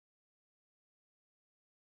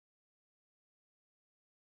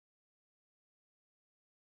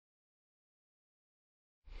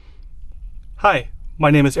Hi,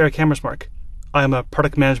 my name is Erick Hammersmark. I am a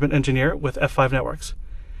product management engineer with F5 Networks.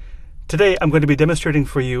 Today I'm going to be demonstrating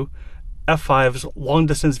for you F5's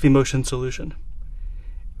long-distance VMotion solution.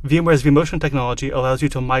 VMware's VMotion technology allows you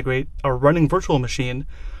to migrate a running virtual machine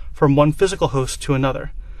from one physical host to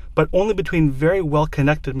another, but only between very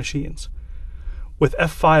well-connected machines. With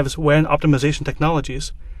F5's WAN optimization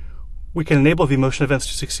technologies, we can enable VMotion events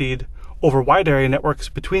to succeed over wide area networks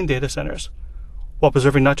between data centers, while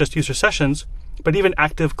preserving not just user sessions, but even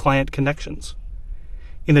active client connections.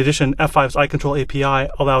 In addition, F5's iControl API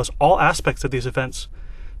allows all aspects of these events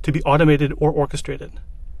to be automated or orchestrated.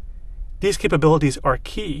 These capabilities are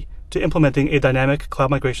key to implementing a dynamic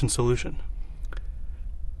cloud migration solution.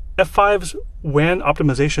 F5's WAN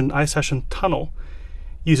optimization iSession tunnel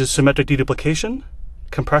uses symmetric deduplication,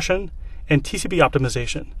 compression, and TCP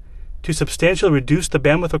optimization to substantially reduce the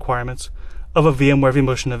bandwidth requirements of a VMware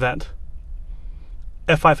VMotion event.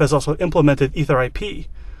 F5 has also implemented EtherIP,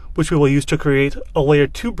 which we will use to create a layer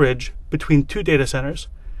 2 bridge between two data centers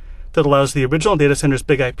that allows the original data center's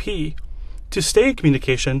big IP to stay in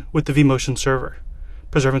communication with the VMotion server,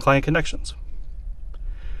 preserving client connections.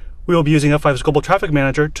 We will be using F5's Global Traffic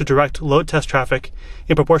Manager to direct load test traffic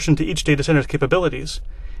in proportion to each data center's capabilities,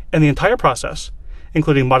 and the entire process,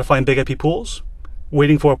 including modifying big IP pools,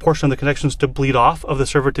 waiting for a portion of the connections to bleed off of the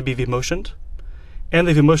server to be VMotioned, and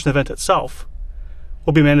the VMotion event itself,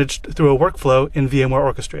 will be managed through a workflow in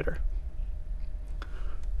VMware Orchestrator.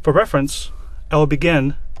 For reference, I will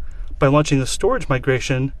begin by launching a storage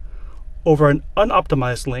migration over an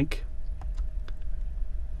unoptimized link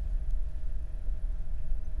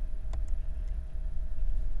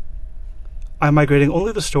I'm migrating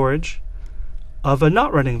only the storage of a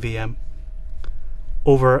not running VM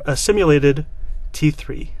over a simulated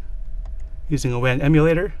T3 using a WAN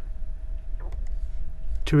emulator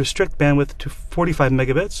to restrict bandwidth to 45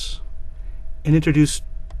 megabits and introduce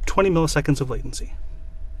 20 milliseconds of latency.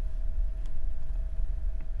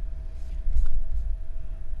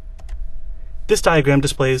 This diagram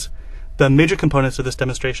displays the major components of this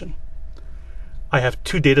demonstration. I have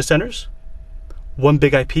two data centers, one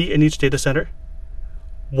big IP in each data center,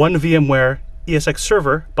 one VMware ESX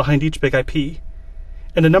server behind each big IP,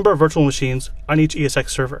 and a number of virtual machines on each ESX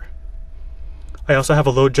server. I also have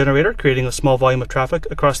a load generator creating a small volume of traffic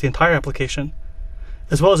across the entire application,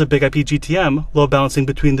 as well as a big IP GTM load balancing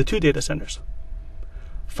between the two data centers.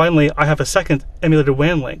 Finally, I have a second emulated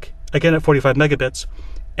WAN link, again at 45 megabits,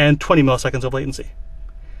 and 20 milliseconds of latency.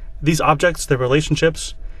 These objects, their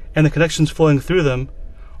relationships, and the connections flowing through them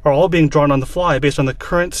are all being drawn on the fly based on the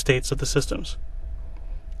current states of the systems.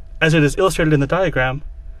 As it is illustrated in the diagram,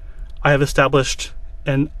 I have established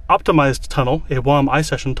an optimized tunnel, a WAM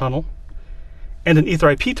iSession tunnel, and an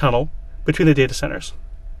EtherIP tunnel between the data centers.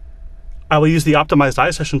 I will use the optimized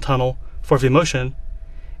iSession tunnel for VMotion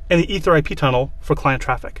and the EtherIP tunnel for client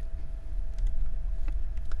traffic.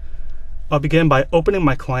 I'll begin by opening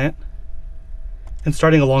my client and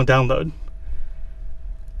starting a long download,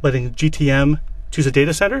 letting GTM choose a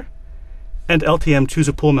data center and LTM choose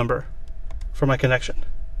a pool member for my connection.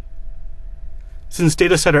 Since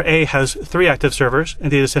data center A has 3 active servers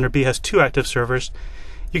and data center B has 2 active servers,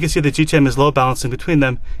 you can see the GTM is load balancing between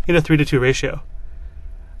them in a 3-to-2 ratio.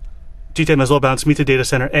 GTM has load balanced me to data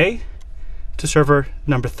center A to server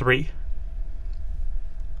number 3.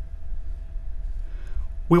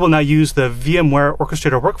 We will now use the VMware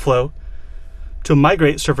Orchestrator workflow to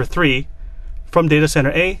migrate server 3 from data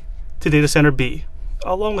center A to data center B,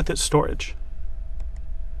 along with its storage.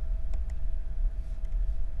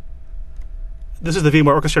 This is the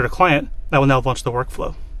VMware Orchestrator client that will now launch the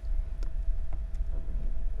workflow.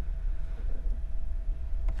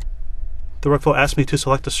 The workflow asks me to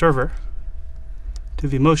select a server. To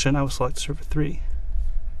VMotion, I will select server 3.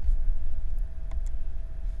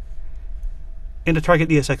 And to target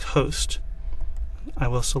ESX host, I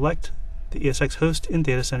will select the ESX host in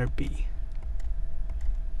data center B.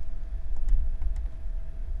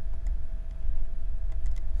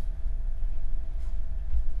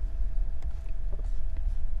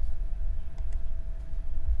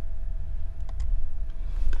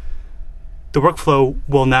 The workflow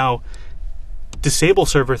will now disable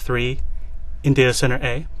server 3 in data center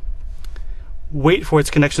A, wait for its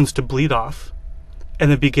connections to bleed off,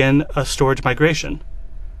 and then begin a storage migration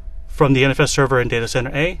from the NFS server in data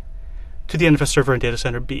center A to the NFS server in data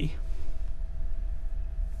center B.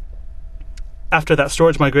 After that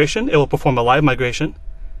storage migration, it will perform a live migration.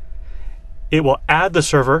 It will add the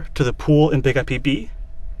server to the pool in big IP B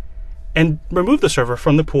and remove the server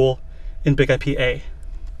from the pool in big IP A.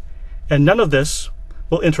 And none of this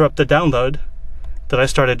will interrupt the download that I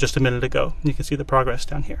started just a minute ago. You can see the progress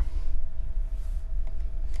down here.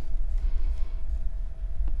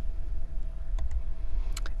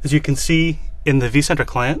 As you can see in the vCenter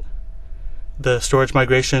client, the storage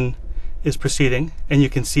migration is proceeding, and you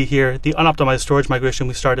can see here the unoptimized storage migration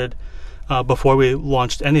we started before we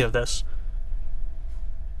launched any of this.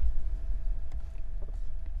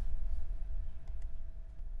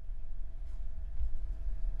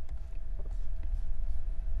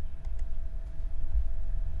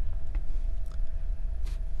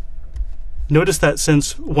 Notice that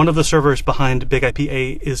since one of the servers behind Big IP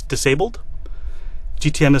A is disabled,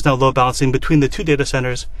 GTM is now load balancing between the two data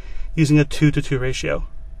centers using a 2-to-2 ratio.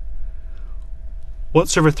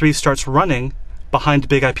 Once server 3 starts running behind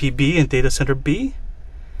Big IP B and data center B,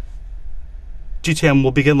 GTM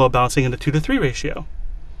will begin load balancing in a 2-to-3 ratio.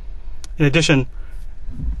 In addition,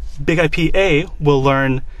 Big IP A will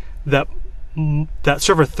learn that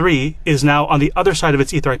server 3 is now on the other side of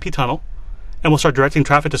its Ether IP tunnel, and will start directing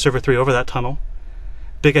traffic to server 3 over that tunnel.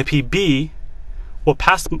 Big IP B will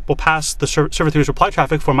pass the server 3's reply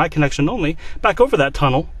traffic for my connection only back over that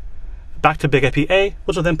tunnel, back to Big IP A,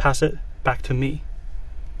 which will then pass it back to me.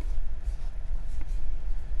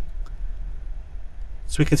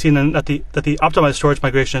 So we can see then that the optimized storage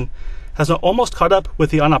migration has now almost caught up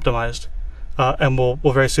with the unoptimized, and will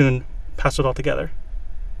very soon pass it all together.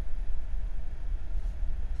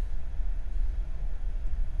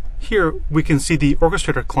 Here we can see the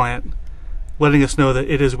orchestrator client letting us know that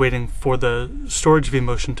it is waiting for the storage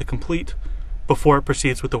VMotion to complete before it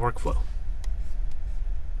proceeds with the workflow.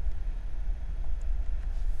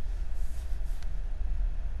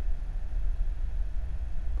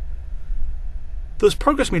 Those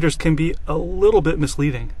progress meters can be a little bit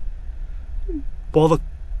misleading. While the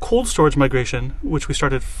cold storage migration, which we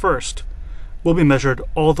started first, will be measured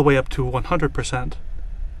all the way up to 100%,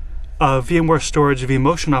 a VMware storage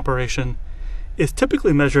VMotion operation is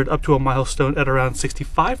typically measured up to a milestone at around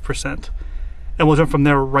 65% and will jump from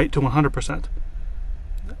there right to 100%.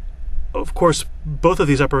 Of course, both of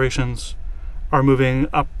these operations are moving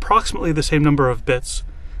approximately the same number of bits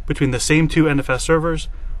between the same two NFS servers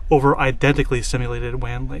over identically simulated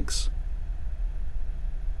WAN links.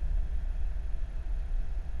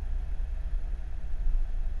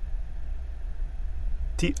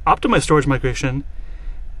 The optimized storage migration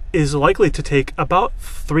is likely to take about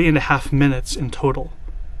 3.5 minutes in total,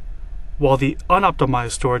 while the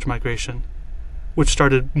unoptimized storage migration, which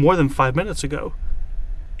started more than 5 minutes ago,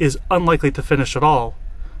 is unlikely to finish at all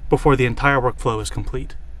before the entire workflow is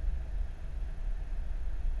complete.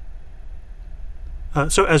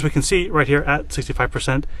 So as we can see right here at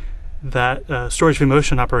 65%, that storage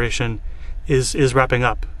VMotion operation is wrapping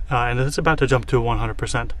up, and it's about to jump to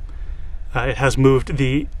 100%. It has moved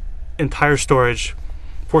the entire storage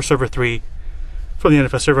for server 3 from the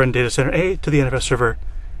NFS server in data center A to the NFS server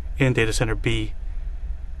in data center B.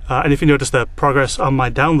 And if you notice, the progress on my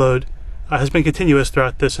download has been continuous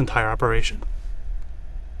throughout this entire operation.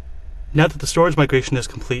 Now that the storage migration is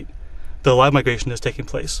complete, the live migration is taking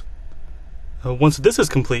place. Once this is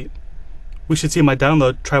complete, we should see my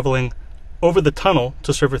download traveling over the tunnel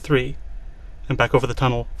to server 3 and back over the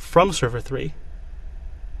tunnel from server 3.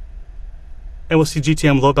 And we'll see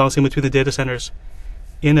GTM load balancing between the data centers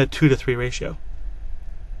in a 2-to-3 ratio.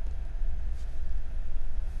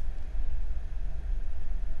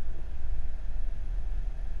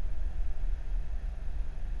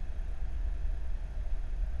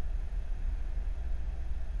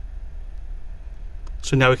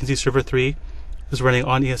 So now we can see server 3 is running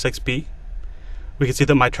on ESXB. We can see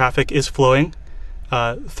that my traffic is flowing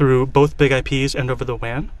through both big IPs and over the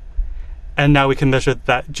WAN. And now we can measure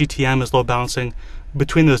that GTM is load balancing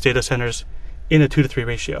between those data centers in a 2-to-3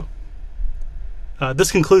 ratio.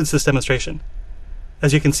 This concludes this demonstration.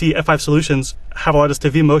 As you can see, F5 Solutions have allowed us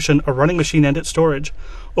to VMotion a running machine and its storage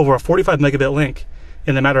over a 45 megabit link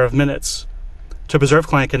in a matter of minutes, to preserve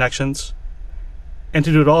client connections, and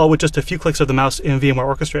to do it all with just a few clicks of the mouse in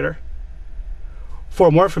VMware Orchestrator. For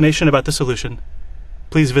more information about this solution,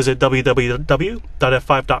 please visit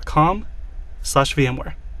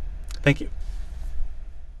www.f5.com/VMware. Thank you.